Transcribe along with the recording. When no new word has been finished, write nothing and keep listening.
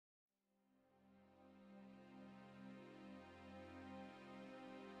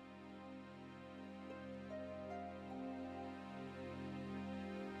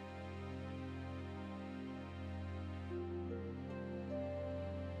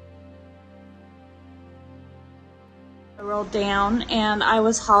rolled down, and I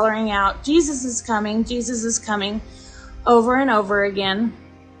was hollering out, Jesus is coming, over and over again.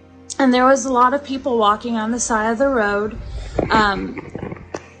 And there was a lot of people walking on the side of the road.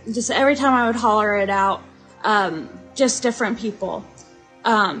 Just every time I would holler it out, just different people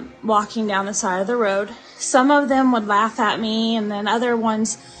walking down the side of the road. Some of them would laugh at me, and then other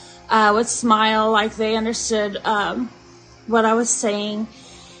ones would smile like they understood what I was saying.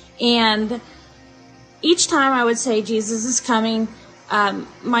 And each time I would say Jesus is coming,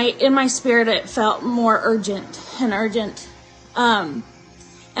 in my spirit it felt more urgent and urgent. And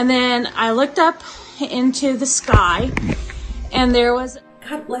then I looked up into the sky, and there was...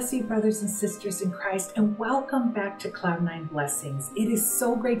 God bless you, brothers and sisters in Christ, and welcome back to Cloud9 Blessings. It is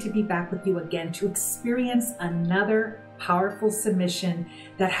so great to be back with you again to experience another powerful submission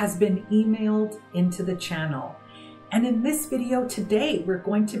that has been emailed into the channel. And in this video today, we're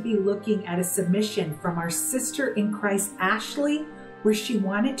going to be looking at a submission from our sister in Christ, Ashley, where she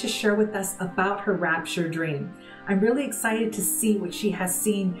wanted to share with us about her rapture dream. I'm really excited to see what she has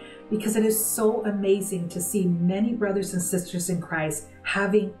seen, because it is so amazing to see many brothers and sisters in Christ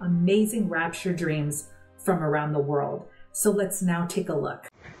having amazing rapture dreams from around the world. So let's now take a look.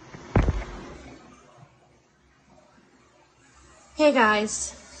 Hey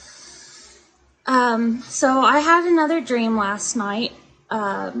guys. So I had another dream last night.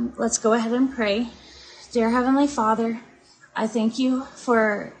 Let's go ahead and pray. Dear Heavenly Father, I thank you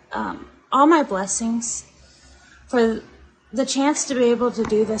for all my blessings, for the chance to be able to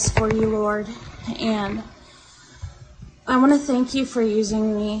do this for you, Lord. And I want to thank you for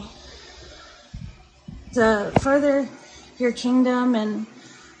using me to further your kingdom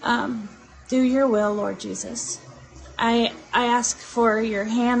and do your will, Lord Jesus. I ask for your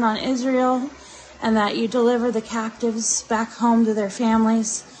hand on Israel, and that you deliver the captives back home to their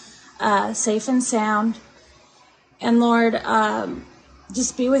families, safe and sound. And Lord,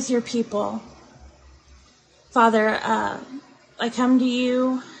 just be with your people. Father, I come to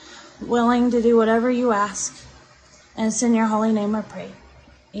you willing to do whatever you ask. And it's in your holy name I pray.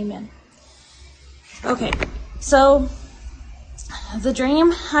 Amen. Okay, so the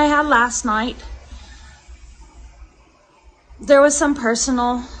dream I had last night, there was some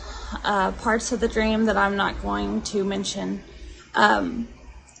personal parts of the dream that I'm not going to mention.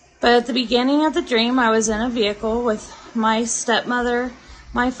 But at the beginning of the dream, I was in a vehicle with my stepmother,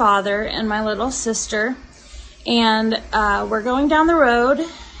 my father, and my little sister. And we're going down the road,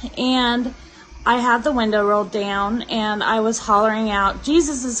 and I had the window rolled down, and I was hollering out,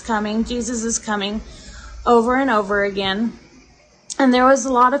 Jesus is coming, over and over again. And there was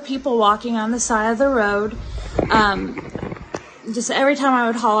a lot of people walking on the side of the road. Just every time I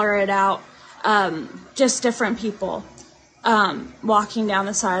would holler it out, just different people walking down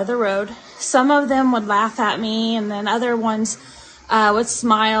the side of the road. Some of them would laugh at me, and then other ones would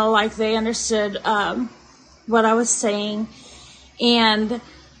smile like they understood what I was saying. And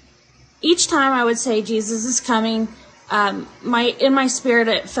each time I would say Jesus is coming, in my spirit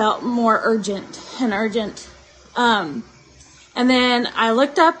it felt more urgent and urgent. And then I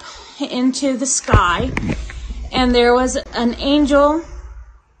looked up into the sky, and there was an angel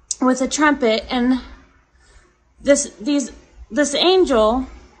with a trumpet, and this angel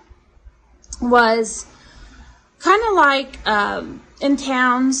was kind of like in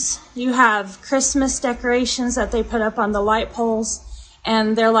towns you have Christmas decorations that they put up on the light poles,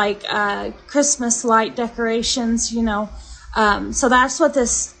 and they're like Christmas light decorations, you know. So that's what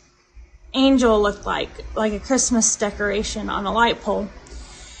this angel looked like a Christmas decoration on a light pole.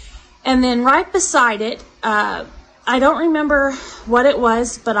 And then right beside it, I don't remember what it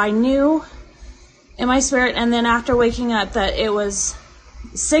was, but I knew in my spirit, and then after waking up, that it was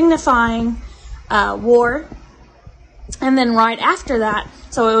signifying war. And then right after that,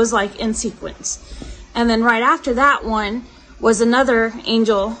 so it was like in sequence. And then right after that one was another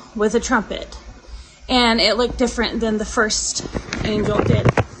angel with a trumpet. And it looked different than the first angel did.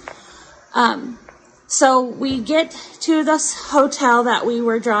 So we get to this hotel that we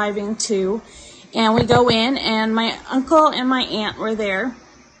were driving to, and we go in, and my uncle and my aunt were there.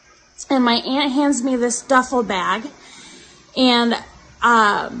 And my aunt hands me this duffel bag, and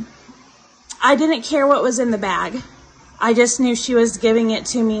I didn't care what was in the bag. I just knew she was giving it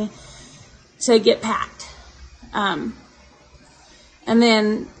to me to get packed. And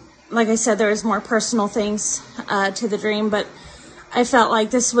then, like I said, there was more personal things to the dream, but I felt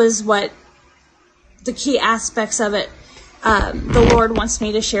like this was what the key aspects of it the Lord wants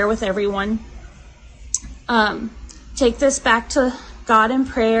me to share with everyone. Take this back to God in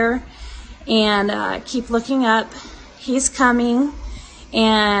prayer, and keep looking up. He's coming,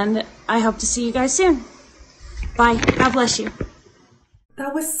 and I hope to see you guys soon. Bye. God bless you.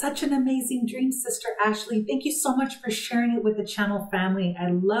 That was such an amazing dream, Sister Ashley. Thank you so much for sharing it with the channel family. I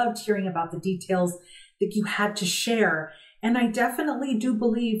loved hearing about the details that you had to share. And I definitely do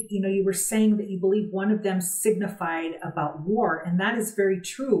believe, you were saying that you believe one of them signified about war, and that is very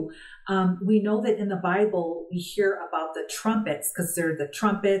true. We know that in the Bible, we hear about the trumpets, because there are the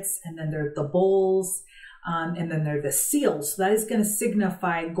trumpets, and then there are the bowls, and then there are the seals. So that is going to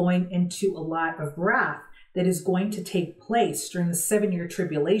signify going into a lot of wrath that is going to take place during the 7-year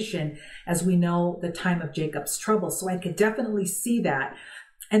tribulation, as we know the time of Jacob's trouble. So I could definitely see that.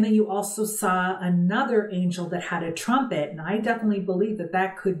 And then you also saw another angel that had a trumpet. And I definitely believe that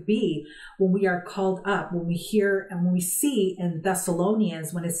that could be when we are called up, when we hear and when we see in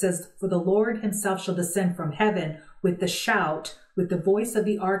Thessalonians, when it says, for the Lord himself shall descend from heaven with the shout, with the voice of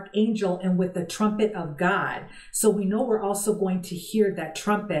the archangel, and with the trumpet of God. So we know we're also going to hear that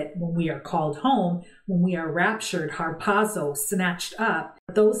trumpet when we are called home, when we are raptured, harpazo, snatched up.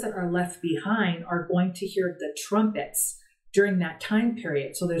 Those that are left behind are going to hear the trumpets during that time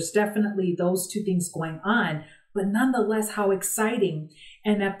period. So there's definitely those two things going on, but nonetheless, how exciting.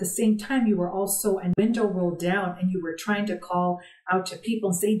 And at the same time, you were also a window rolled down and you were trying to call out to people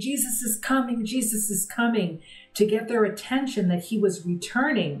and say, Jesus is coming, to get their attention that he was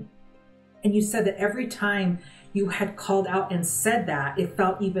returning. And you said that every time you had called out and said that, it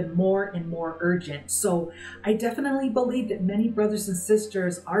felt even more and more urgent. So I definitely believe that many brothers and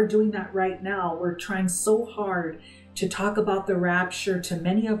sisters are doing that right now. We're trying so hard to talk about the rapture to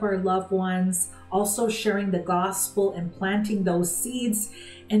many of our loved ones, also sharing the gospel and planting those seeds.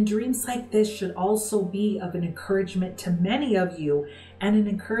 And dreams like this should also be of an encouragement to many of you, and an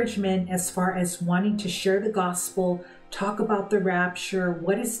encouragement as far as wanting to share the gospel, talk about the rapture,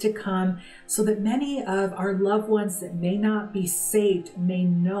 what is to come, so that many of our loved ones that may not be saved may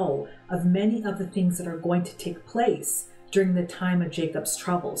know of many of the things that are going to take place during the time of Jacob's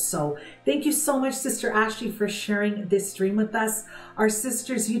trouble. So thank you so much, Sister Ashley, for sharing this dream with us. Our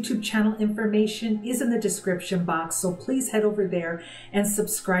sister's YouTube channel information is in the description box, so please head over there and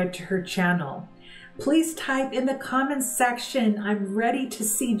subscribe to her channel. Please type in the comments section, I'm ready to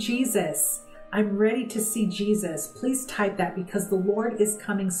see Jesus. I'm ready to see Jesus. Please type that, because the Lord is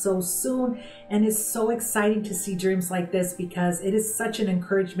coming so soon, and it's so exciting to see dreams like this, because it is such an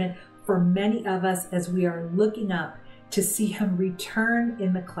encouragement for many of us as we are looking up to see him return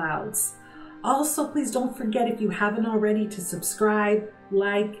in the clouds. Also, please don't forget, if you haven't already, to subscribe,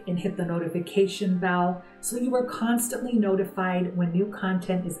 like, and hit the notification bell so you are constantly notified when new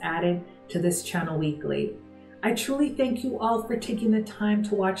content is added to this channel weekly. I truly thank you all for taking the time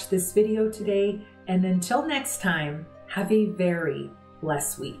to watch this video today, and until next time, have a very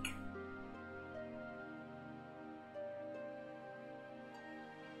blessed week.